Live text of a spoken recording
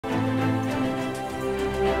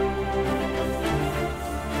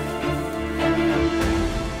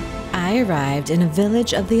I arrived in a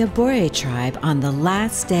village of the Arbore tribe on the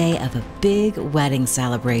last day of a big wedding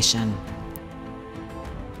celebration.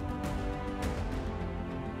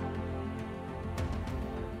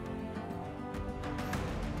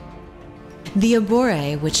 The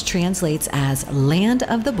Arbore, which translates as Land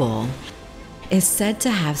of the Bull, is said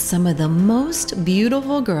to have some of the most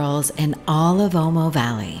beautiful girls in all of Omo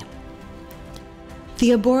Valley. The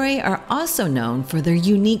Arbore are also known for their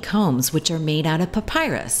unique homes, which are made out of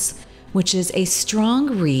papyrus, which is a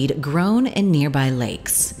strong reed grown in nearby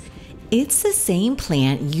lakes. It's the same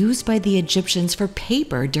plant used by the Egyptians for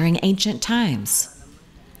paper during ancient times.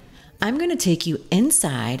 I'm going to take you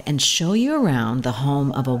inside and show you around the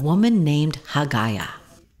home of a woman named Hagaya.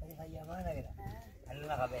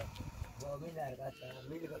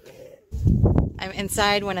 I'm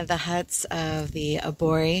inside one of the huts of the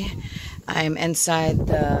Arbore. I'm inside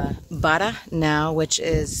the Bara now, which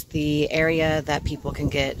is the area that people can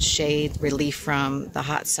get shade relief from the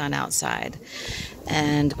hot sun outside.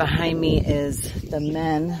 And behind me is the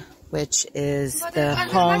men, which is the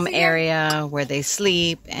home area where they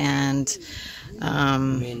sleep, and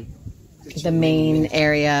the main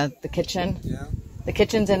area, the kitchen. The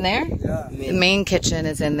kitchen's in there? The main kitchen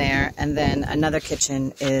is in there, and then another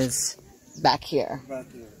kitchen is back here.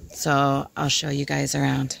 So I'll show you guys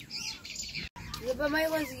around.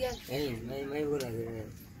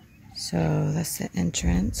 So that's the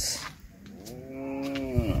entrance.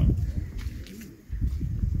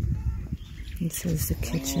 This is the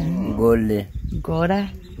kitchen. Gole. Gole?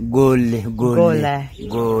 Gole. Gole.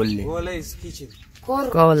 Gole. Gole is kitchen.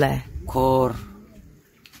 Gole. Kor.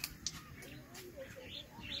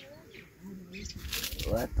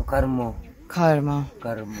 What? Karmo. Karmo.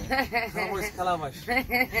 Karmo. Karmo is kalamash.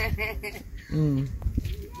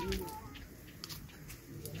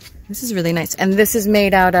 This is really nice. And this is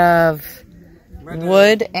made out of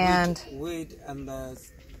wood and... Wood and...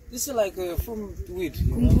 this is like from wood,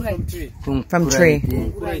 from tree. From tree.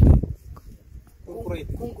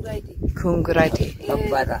 Kungurati.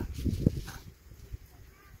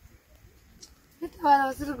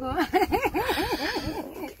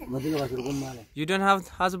 You don't have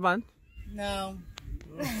husband? No.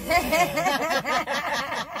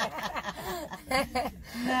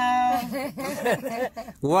 No.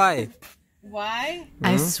 Why? Why?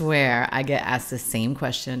 I swear I get asked the same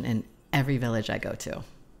question in every village I go to.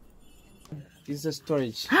 It's a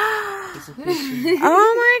storage. Oh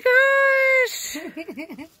my gosh!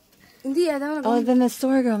 Oh, then the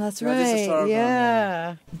sorghum, that's right. Sorghum,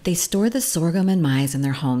 yeah. They store the sorghum and maize in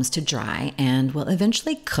their homes to dry and will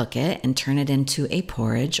eventually cook it and turn it into a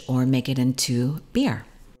porridge or make it into beer.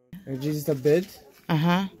 This is the bed.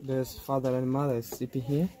 There's father and mother sleeping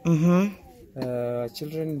here.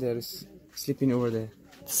 Children, they're sleeping over there.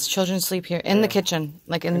 Children sleep here in the kitchen,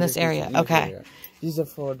 like in this area. Okay. These are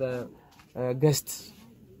for the guests.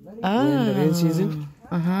 In the rain season.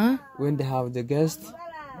 When they have the guests,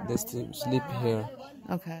 they sleep here.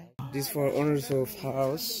 Okay. This for owners of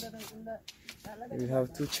house. We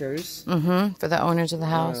have 2 chairs. For the owners of the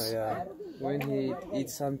house. Yeah. When he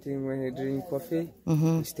eats something, when he drink coffee,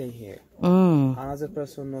 he stay here. Another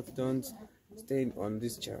person don't stay on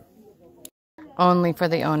this chair. Only for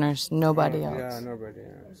the owners, nobody else. Yeah, nobody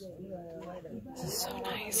else. This is so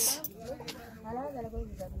nice.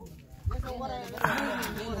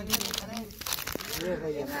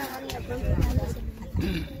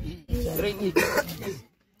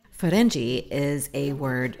 Ferengi is a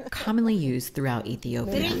word commonly used throughout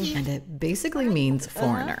Ethiopia, and it basically means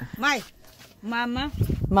foreigner. Mama.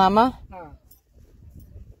 Mama?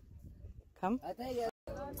 Come.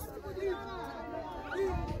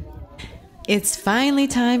 It's finally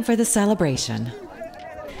time for the celebration.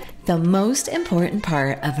 The most important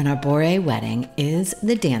part of an Arbore wedding is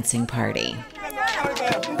the dancing party.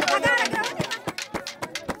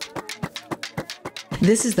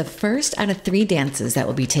 This is the first out of 3 dances that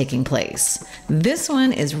will be taking place. This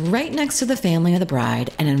one is right next to the family of the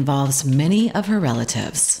bride and involves many of her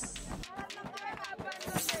relatives.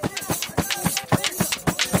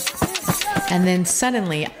 And then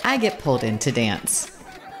suddenly I get pulled in to dance.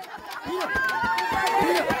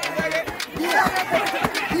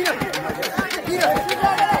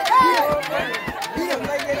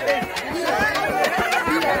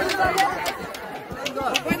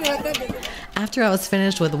 After I was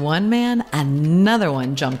finished with one man, another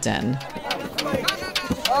one jumped in.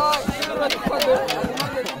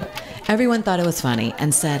 Everyone thought it was funny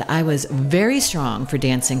and said I was very strong for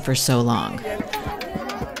dancing for so long.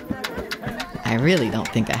 I really don't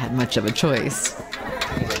think I had much of a choice.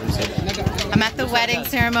 I'm at the wedding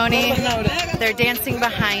ceremony. They're dancing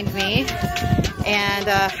behind me. And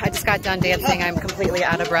I just got done dancing. I'm completely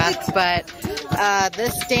out of breath, but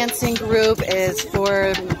this dancing group is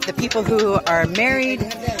for the people who are married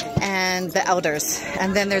and the elders.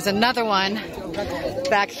 And then there's another one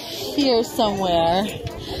back here somewhere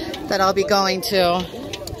that I'll be going to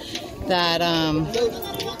that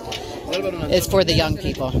is for the young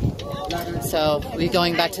people. So we'll be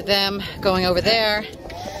going back to them, going over there.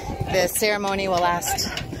 The ceremony will last,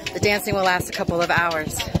 the dancing will last a couple of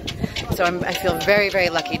hours. So I feel very, very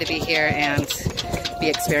lucky to be here and be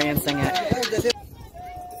experiencing it.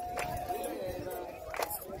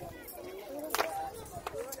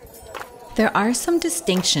 There are some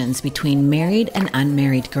distinctions between married and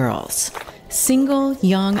unmarried girls. Single,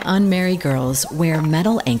 young, unmarried girls wear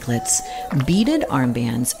metal anklets, beaded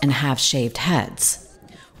armbands, and have shaved heads.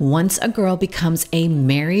 Once a girl becomes a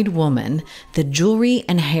married woman, the jewelry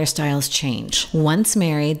and hairstyles change. Once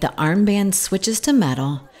married, the armband switches to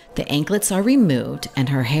metal, the anklets are removed, and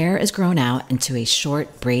her hair is grown out into a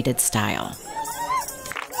short braided style.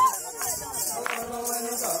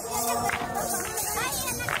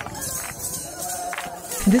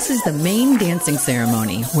 This is the main dancing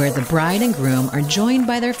ceremony where the bride and groom are joined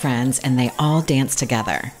by their friends and they all dance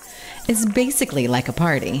together. It's basically like a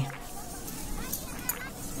party.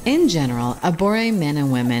 In general, Arbore men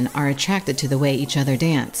and women are attracted to the way each other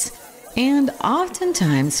dance and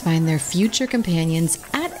oftentimes find their future companions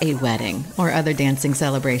at a wedding or other dancing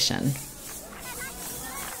celebration.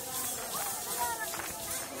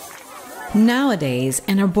 Nowadays,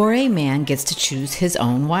 an Arbore man gets to choose his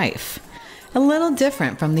own wife. A little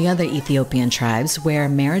different from the other Ethiopian tribes where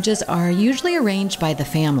marriages are usually arranged by the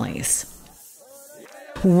families.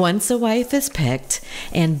 Once a wife is picked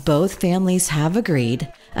and both families have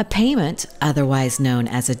agreed, a payment, otherwise known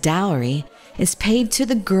as a dowry, is paid to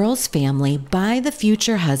the girl's family by the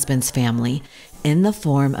future husband's family in the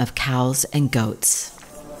form of cows and goats.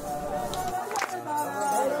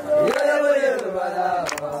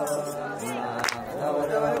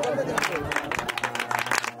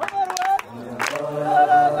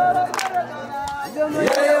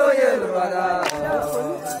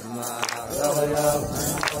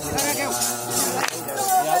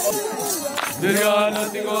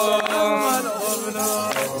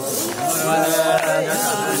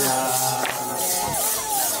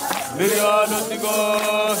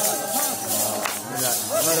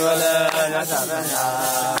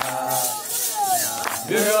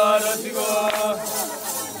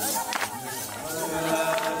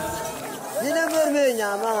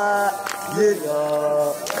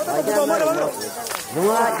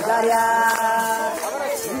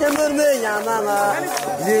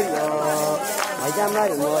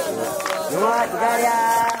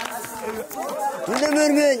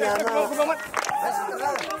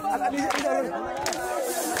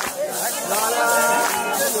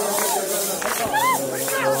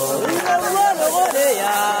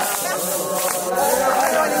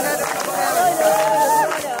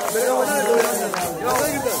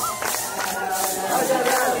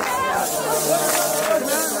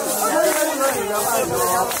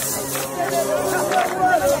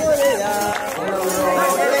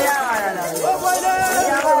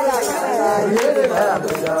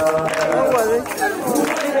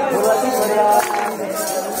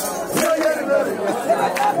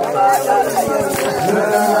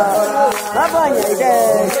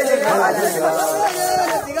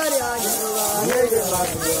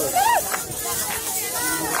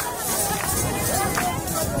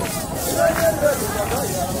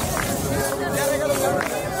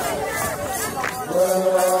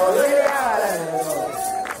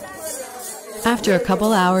 After a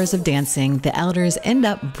couple hours of dancing, the elders end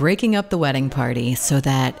up breaking up the wedding party so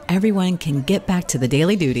that everyone can get back to the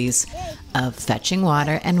daily duties of fetching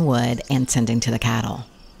water and wood and tending to the cattle.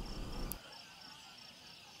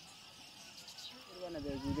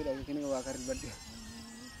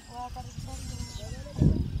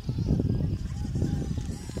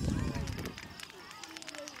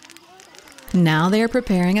 Now they are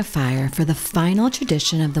preparing a fire for the final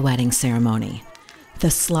tradition of the wedding ceremony,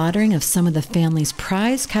 the slaughtering of some of the family's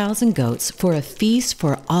prized cows and goats for a feast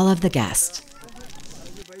for all of the guests.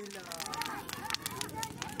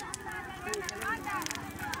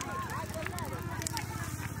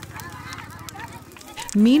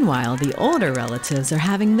 Meanwhile, the older relatives are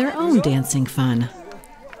having their own dancing fun.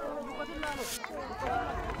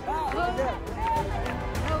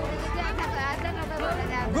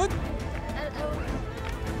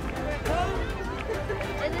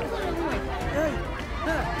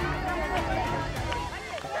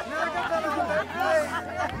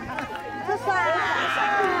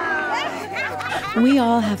 We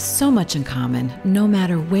all have so much in common, no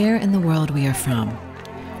matter where in the world we are from.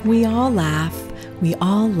 We all laugh, we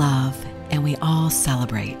all love, and we all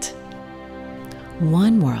celebrate.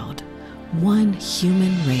 One world, one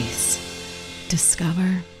human race.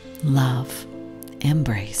 Discover, love,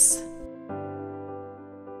 embrace.